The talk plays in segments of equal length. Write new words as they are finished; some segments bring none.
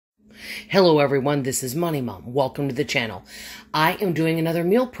Hello everyone, this is Money Mom. Welcome to the channel. I am doing another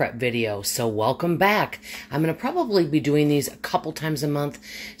meal prep video, so welcome back. I'm going to probably be doing these a couple times a month.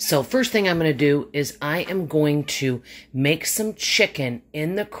 So first thing I'm going to do is I am going to make some chicken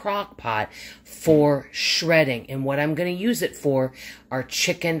in the crock pot for shredding. And what I'm going to use it for are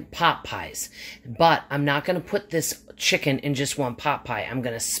chicken pot pies. But I'm not going to put this chicken in just one pot pie. I'm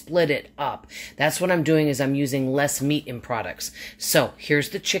going to split it up. That's what I'm doing, is I'm using less meat in products. So here's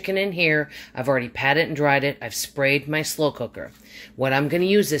the chicken in here. I've already patted and dried it. I've sprayed my slow cooker. What I'm going to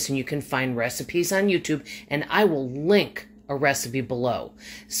use this, and you can find recipes on YouTube, and I will link a recipe below.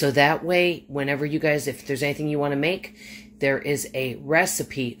 So that way, whenever you guys, if there's anything you want to make, there is a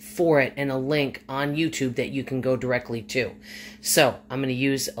recipe for it and a link on YouTube that you can go directly to. So I'm going to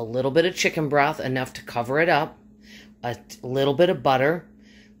use a little bit of chicken broth, enough to cover it up, a little bit of butter,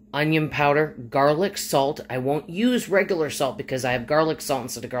 onion powder, garlic salt. I won't use regular salt because I have garlic salt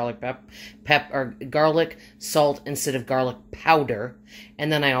instead of garlic garlic salt instead of garlic powder.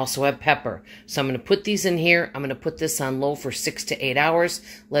 And then I also have pepper. So I'm going to put these in here. I'm going to put this on low for 6 to 8 hours,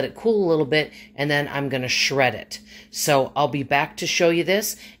 let it cool a little bit, and then I'm going to shred it. So I'll be back to show you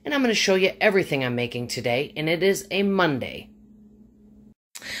this, and I'm going to show you everything I'm making today, and it is a Monday.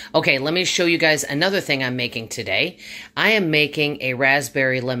 Okay, let me show you guys another thing I'm making today. I am making a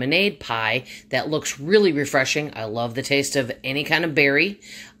raspberry lemonade pie that looks really refreshing. I love the taste of any kind of berry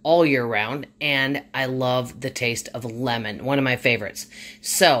all year round, and I love the taste of lemon, one of my favorites.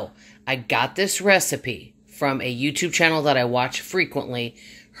 So I got this recipe from a YouTube channel that I watch frequently.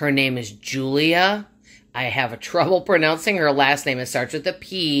 Her name is Julia. I have trouble pronouncing her last name. It starts with a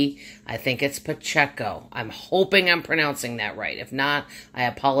P. I think it's Pacheco. I'm hoping I'm pronouncing that right. If not, I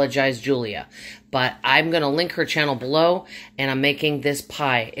apologize, Julia. But I'm going to link her channel below, and I'm making this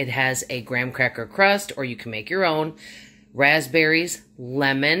pie. It has a graham cracker crust, or you can make your own, raspberries,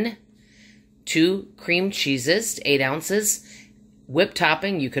 lemon, 2 cream cheeses, 8 ounces, whipped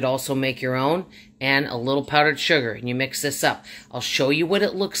topping. You could also make your own, and a little powdered sugar. And you mix this up. I'll show you what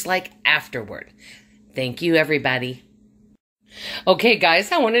it looks like afterward. Thank you, everybody. Okay,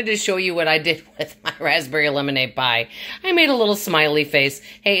 guys, I wanted to show you what I did with my raspberry lemonade pie. I made a little smiley face.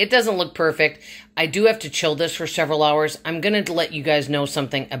 Hey, it doesn't look perfect. I do have to chill this for several hours. I'm going to let you guys know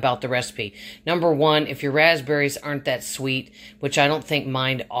something about the recipe. Number one, if your raspberries aren't that sweet, which I don't think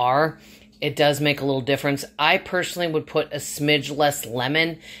mine are, it does make a little difference. I personally would put a smidge less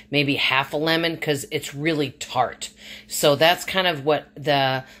lemon, maybe half a lemon, because it's really tart. So that's kind of what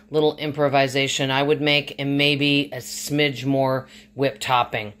the little improvisation I would make, and maybe a smidge more whipped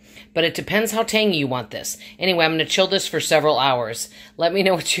topping. But it depends how tangy you want this. Anyway, I'm going to chill this for several hours. Let me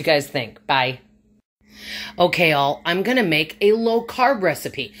know what you guys think. Bye. Okay, I'm going to make a low-carb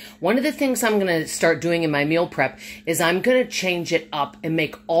recipe. One of the things I'm going to start doing in my meal prep is I'm going to change it up and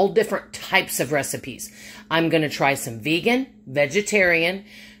make all different types of recipes. I'm going to try some vegan, vegetarian,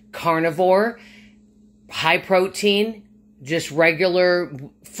 carnivore, high protein, just regular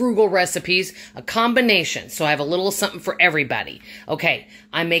frugal recipes, a combination. So I have a little something for everybody. Okay,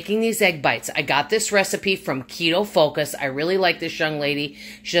 I'm making these egg bites. I got this recipe from KetoFocus. I really like this young lady.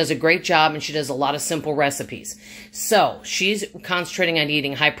 She does a great job, and she does a lot of simple recipes. So she's concentrating on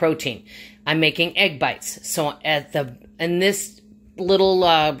eating high protein. I'm making egg bites. So in this little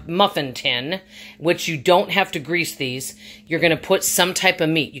muffin tin, which you don't have to grease these, you're going to put some type of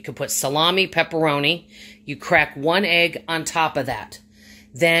meat. You could put salami, pepperoni. You crack 1 egg on top of that.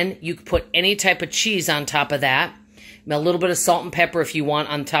 Then you could put any type of cheese on top of that. A little bit of salt and pepper if you want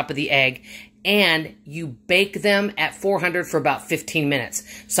on top of the egg. And you bake them at 400 for about 15 minutes.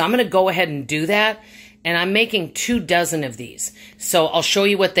 So I'm going to go ahead and do that. And I'm making 2 dozen of these. So I'll show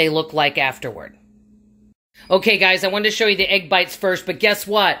you what they look like afterward. Okay, guys, I wanted to show you the egg bites first, but guess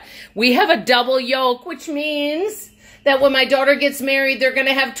what? We have a double yolk, which means that when my daughter gets married, they're going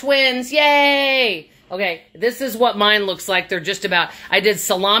to have twins. Yay! Okay, this is what mine looks like. They're just about, I did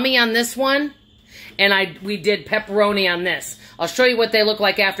salami on this one, and we did pepperoni on this. I'll show you what they look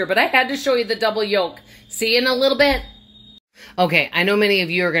like after, but I had to show you the double yolk. See you in a little bit. Okay, I know many of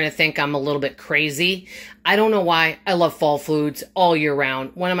you are going to think I'm a little bit crazy. I don't know why. I love fall foods all year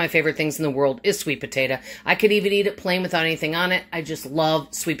round. One of my favorite things in the world is sweet potato. I could even eat it plain without anything on it. I just love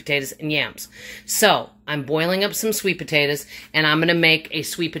sweet potatoes and yams. So I'm boiling up some sweet potatoes, and I'm going to make a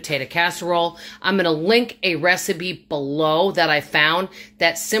sweet potato casserole. I'm going to link a recipe below that I found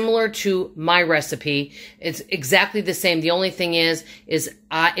that's similar to my recipe. It's exactly the same. The only thing is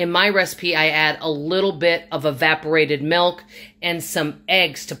in my recipe, I add a little bit of evaporated milk and some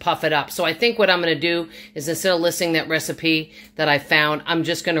eggs to puff it up. So I think what I'm going to do is, instead of listing that recipe that I found, I'm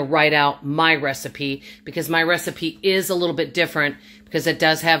just going to write out my recipe, because my recipe is a little bit different, because it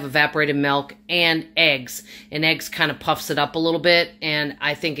does have evaporated milk and eggs. And eggs kind of puffs it up a little bit, and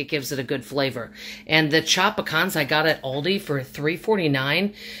I think it gives it a good flavor. And the chopped pecans I got at Aldi for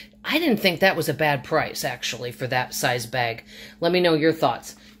 $3.49. I didn't think that was a bad price, actually, for that size bag. Let me know your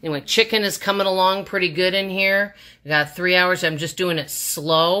thoughts. Anyway, chicken is coming along pretty good in here. I got 3 hours. I'm just doing it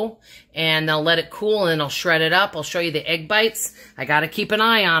slow, and I'll let it cool, and then I'll shred it up. I'll show you the egg bites. I got to keep an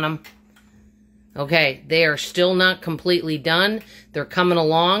eye on them. Okay, they are still not completely done. They're coming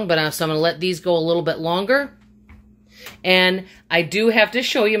along, but so I'm going to let these go a little bit longer. And I do have to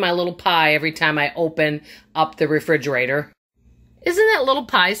show you my little pie every time I open up the refrigerator. Isn't that little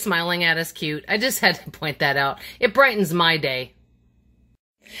pie smiling at us cute? I just had to point that out. It brightens my day.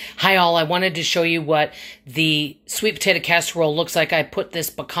 Hi all, I wanted to show you what the sweet potato casserole looks like. I put this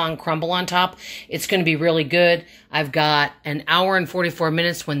pecan crumble on top. It's going to be really good. I've got an hour and 44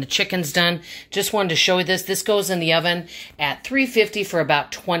 minutes when the chicken's done. Just wanted to show you this. This goes in the oven at 350 for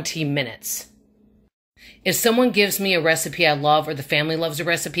about 20 minutes. If someone gives me a recipe I love or the family loves a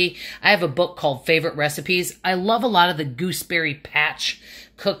recipe, I have a book called Favorite Recipes. I love a lot of the gooseberry patch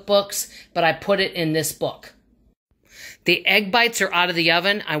cookbooks, but I put it in this book. The egg bites are out of the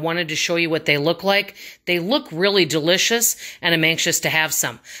oven. I wanted to show you what they look like. They look really delicious, and I'm anxious to have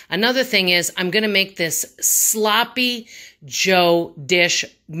some. Another thing is I'm going to make this sloppy Joe dish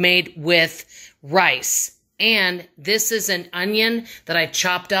made with rice. And this is an onion that I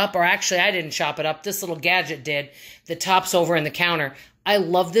chopped up, or actually I didn't chop it up. This little gadget did. The top's over in the counter. I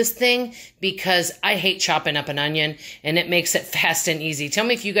love this thing because I hate chopping up an onion, and it makes it fast and easy. Tell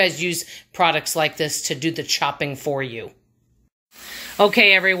me if you guys use products like this to do the chopping for you.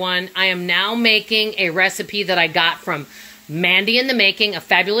 Okay, everyone, I am now making a recipe that I got from Mandy in the Making, a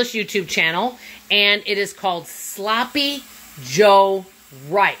fabulous YouTube channel, and it is called Sloppy Joe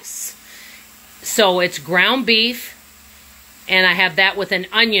Rice. So it's ground beef, and I have that with an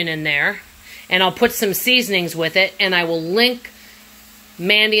onion in there, and I'll put some seasonings with it, and I will link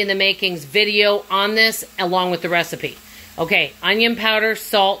Mandy in the Making's video on this along with the recipe. Okay, onion powder,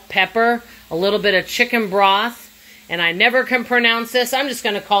 salt, pepper, a little bit of chicken broth, and I never can pronounce this. I'm just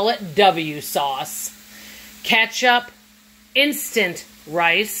going to call it W sauce. Ketchup, instant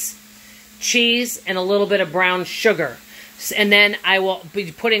rice, cheese, and a little bit of brown sugar. And then I will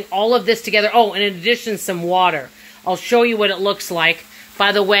be putting all of this together. Oh, and in addition, some water. I'll show you what it looks like.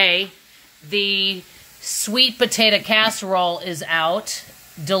 By the way, the sweet potato casserole is out.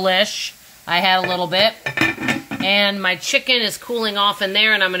 Delish. I had a little bit. And my chicken is cooling off in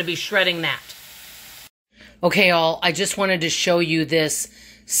there, and I'm going to be shredding that. Okay, all. I just wanted to show you this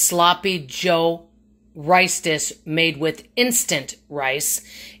Sloppy Joe rice dish made with instant rice.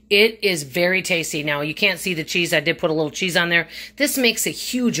 It is very tasty. Now, you can't see the cheese. I did put a little cheese on there. This makes a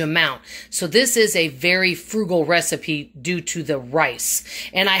huge amount. So this is a very frugal recipe due to the rice.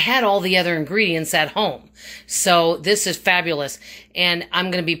 And I had all the other ingredients at home. So this is fabulous. And I'm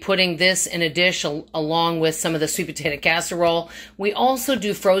going to be putting this in a dish along with some of the sweet potato casserole. We also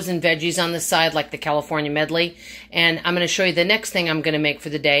do frozen veggies on the side, like the California medley. And I'm going to show you the next thing I'm going to make for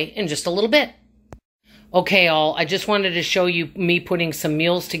the day in just a little bit. Okay, all, I just wanted to show you me putting some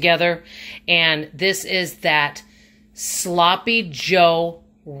meals together, and this is that Sloppy Joe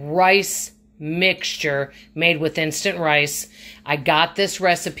rice mixture made with instant rice. I got this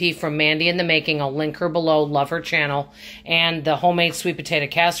recipe from Mandy in the Making. I'll link her below. Love her channel. And the homemade sweet potato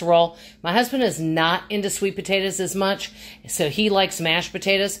casserole. My husband is not into sweet potatoes as much, so he likes mashed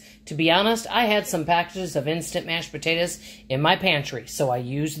potatoes. To be honest, I had some packages of instant mashed potatoes in my pantry, so I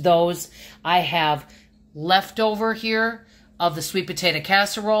used those. I have leftover here of the sweet potato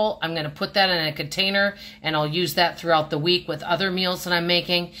casserole. I'm going to put that in a container, and I'll use that throughout the week with other meals that I'm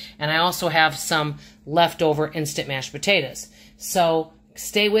making. And I also have some leftover instant mashed potatoes. So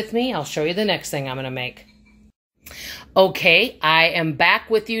stay with me. I'll show you the next thing I'm going to make. Okay, I am back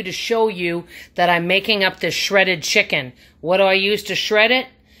with you to show you that I'm making up this shredded chicken. What do I use to shred it?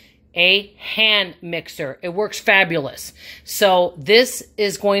 A hand mixer. It works fabulous. So this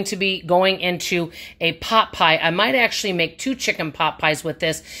is going to be going into a pot pie. I might actually make 2 chicken pot pies with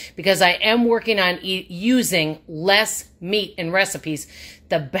this because I am working on using less meat in recipes.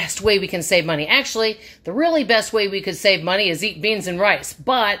 The best way we can save money. Actually, the really best way we could save money is eat beans and rice,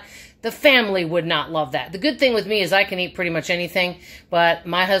 but the family would not love that. The good thing with me is I can eat pretty much anything, but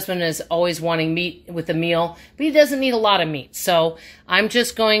my husband is always wanting meat with a meal, but he doesn't need a lot of meat. So I'm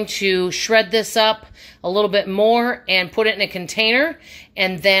just going to shred this up a little bit more and put it in a container.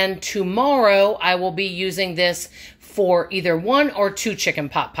 And then tomorrow I will be using this for either 1 or 2 chicken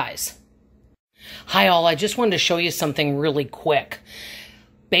pot pies. Hi all, I just wanted to show you something really quick.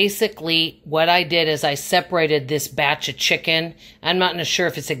 basically what I did is I separated this batch of chicken. I'm not sure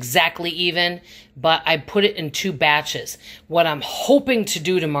if it's exactly even, but I put it in 2 batches. What I'm hoping to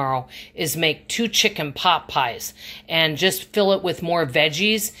do tomorrow is make 2 chicken pot pies and just fill it with more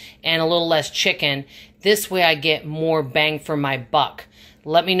veggies and a little less chicken. This way I get more bang for my buck.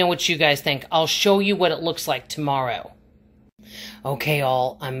 Let me know what you guys think. I'll show you what it looks like tomorrow. Okay,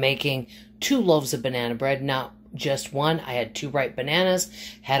 all, I'm making 2 loaves of banana bread, not just 1. I had 2 ripe bananas,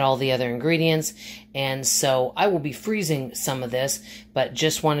 had all the other ingredients, and so I will be freezing some of this, but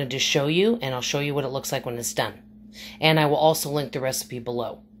just wanted to show you, and I'll show you what it looks like when it's done. And I will also link the recipe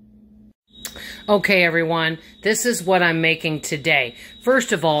below. Okay, everyone, this is what I'm making today.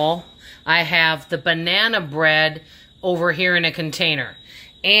 First of all, I have the banana bread over here in a container,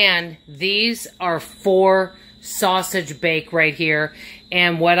 and these are 4 sausage bake right here,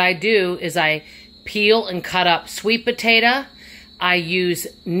 and what I do is I peel and cut up sweet potato. I use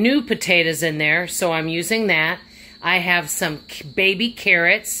new potatoes in there, so I'm using that. I have some baby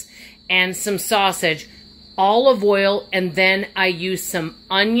carrots and some sausage, olive oil, and then I use some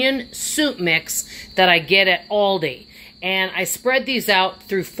onion soup mix that I get at Aldi. And I spread these out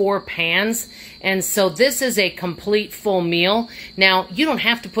through 4 pans, and so this is a complete full meal. Now, you don't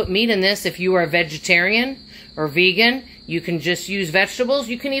have to put meat in this if you are a vegetarian or vegan. You can just use vegetables.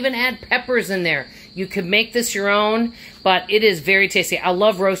 You can even add peppers in there. You could make this your own, but it is very tasty. I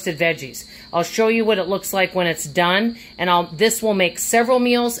love roasted veggies. I'll show you what it looks like when it's done, and this will make several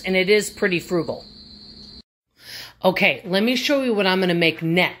meals, and it is pretty frugal. Okay, let me show you what I'm going to make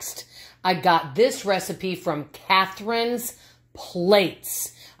next. I got this recipe from Catherine's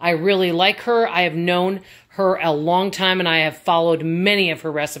Plates. I really like her. I have known her a long time, and I have followed many of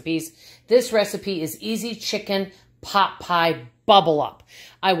her recipes. This recipe is easy chicken pot pie bubble up.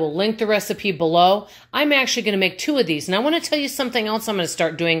 I will link the recipe below. I'm actually going to make 2 of these. And I want to tell you something else I'm going to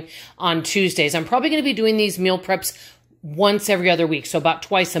start doing on Tuesdays. I'm probably going to be doing these meal preps once every other week, so about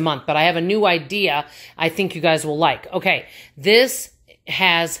twice a month. But I have a new idea I think you guys will like. Okay, this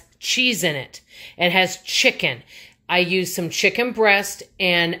has cheese in it. It has chicken. I used some chicken breast,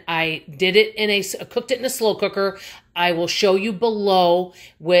 and I did it cooked it in a slow cooker. I will show you below,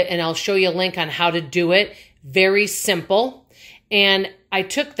 and I'll show you a link on how to do it. Very simple. And I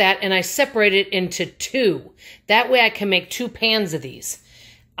took that and I separated it into 2. That way I can make 2 pans of these.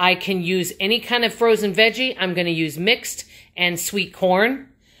 I can use any kind of frozen veggie. I'm going to use mixed and sweet corn.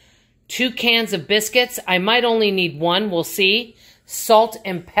 2 cans of biscuits. I might only need 1. We'll see. Salt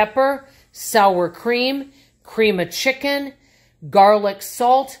and pepper, sour cream, cream of chicken, garlic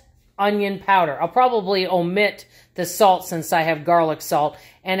salt, onion powder. I'll probably omit the salt since I have garlic salt,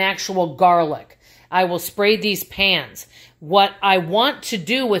 and actual garlic. I will spray these pans. What I want to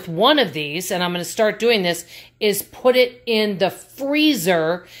do with one of these, and I'm going to start doing this, is put it in the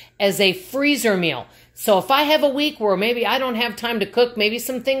freezer as a freezer meal. So if I have a week where maybe I don't have time to cook, maybe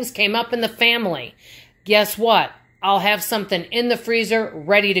some things came up in the family, guess what? I'll have something in the freezer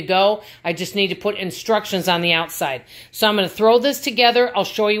ready to go. I just need to put instructions on the outside. So I'm going to throw this together. I'll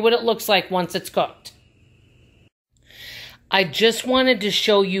show you what it looks like once it's cooked. I just wanted to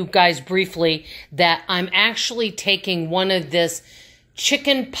show you guys briefly that I'm actually taking one of this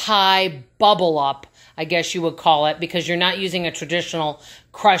chicken pie bubble up, I guess you would call it, because you're not using a traditional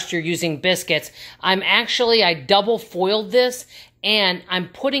crust, you're using biscuits. I double foiled this, and I'm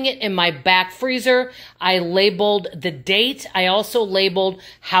putting it in my back freezer. I labeled the date. I also labeled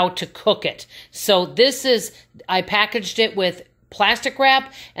how to cook it. So I packaged it with plastic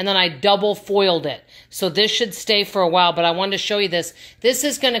wrap, and then I double foiled it. So this should stay for a while, but I wanted to show you this. This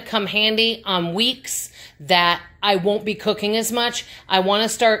is going to come handy on weeks that I won't be cooking as much. I want to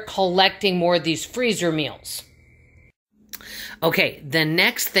start collecting more of these freezer meals. Okay, the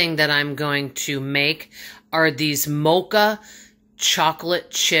next thing that I'm going to make are these mocha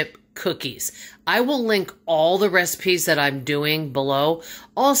chocolate chip cookies. I will link all the recipes that I'm doing below.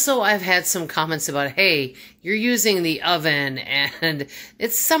 Also, I've had some comments about, hey, you're using the oven and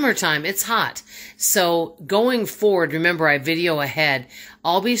it's summertime, it's hot. So going forward, remember I video ahead,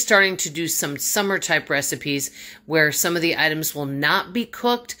 I'll be starting to do some summer type recipes where some of the items will not be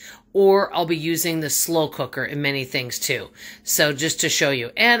cooked, or I'll be using the slow cooker in many things too. So just to show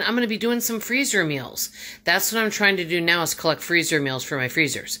you. And I'm going to be doing some freezer meals. That's what I'm trying to do now, is collect freezer meals for my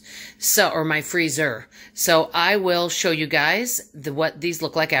freezers. Or my freezer. So I will show you guys what these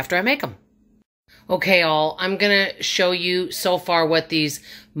look like after I make them. Okay, all, I'm going to show you so far what these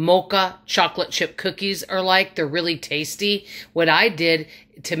mocha chocolate chip cookies are like. They're really tasty. What I did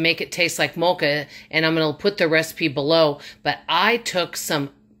to make it taste like mocha, and I'm going to put the recipe below, but I took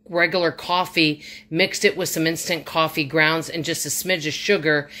some regular coffee, mixed it with some instant coffee grounds and just a smidge of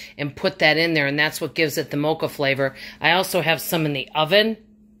sugar and put that in there, and that's what gives it the mocha flavor. I also have some in the oven,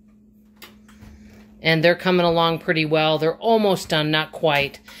 and they're coming along pretty well. They're almost done, not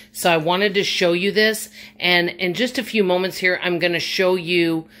quite. So I wanted to show you this, and in just a few moments here, I'm going to show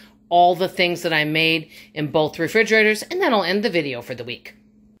you all the things that I made in both refrigerators, and that'll end the video for the week.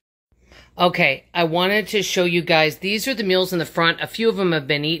 Okay, I wanted to show you guys, these are the meals in the front. A few of them have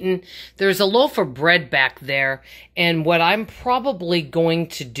been eaten. There's a loaf of bread back there, and what I'm probably going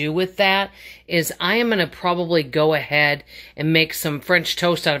to do with that is I am going to probably go ahead and make some French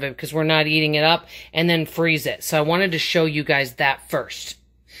toast out of it because we're not eating it up, and then freeze it. So I wanted to show you guys that first.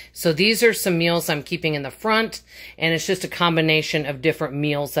 So these are some meals I'm keeping in the front, and it's just a combination of different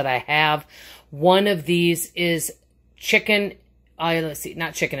meals that I have. One of these is chicken, let's see,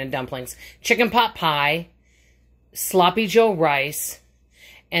 not chicken and dumplings, chicken pot pie, sloppy joe rice,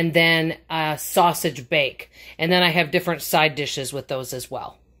 and then sausage bake. And then I have different side dishes with those as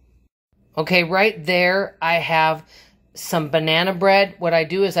well. Okay, right there I have some banana bread. What I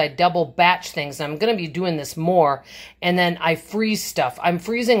do is I double batch things. I'm going to be doing this more. And then I freeze stuff. I'm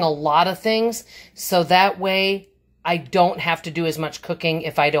freezing a lot of things so that way I don't have to do as much cooking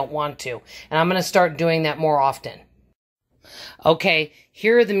if I don't want to. And I'm going to start doing that more often. Okay,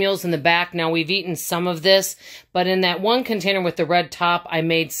 here are the meals in the back. Now, we've eaten some of this, but in that one container with the red top, I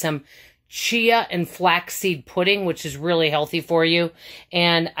made some chia and flaxseed pudding, which is really healthy for you.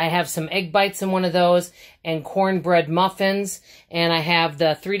 And I have some egg bites in one of those and cornbread muffins. And I have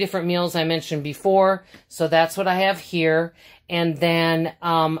the 3 different meals I mentioned before. So that's what I have here. And then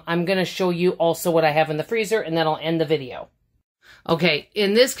I'm going to show you also what I have in the freezer, and then I'll end the video. Okay,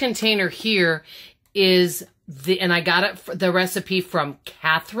 in this container here is and I got it, the recipe from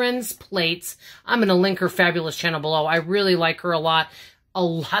Catherine's Plates. I'm going to link her fabulous channel below. I really like her a lot. A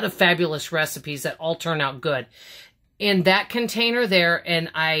lot of fabulous recipes that all turn out good. In that container there,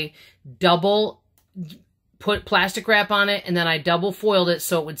 and I double put plastic wrap on it, and then I double foiled it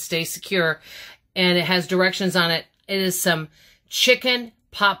so it would stay secure. And it has directions on it. It is some chicken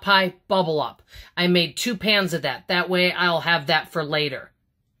pot pie bubble up. I made 2 pans of that. That way I'll have that for later.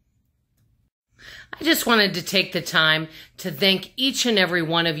 I just wanted to take the time to thank each and every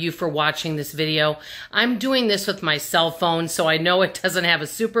one of you for watching this video. I'm doing this with my cell phone, so I know it doesn't have a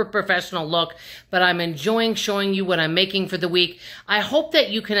super professional look, but I'm enjoying showing you what I'm making for the week. I hope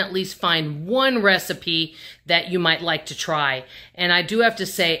that you can at least find one recipe that you might like to try. And I do have to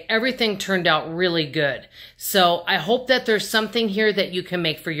say, everything turned out really good. So I hope that there's something here that you can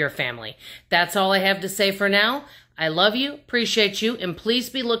make for your family. That's all I have to say for now. I love you, appreciate you, and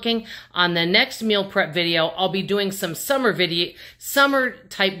please be looking on the next meal prep video. I'll be doing some summer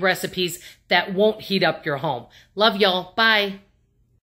type recipes that won't heat up your home. Love y'all. Bye.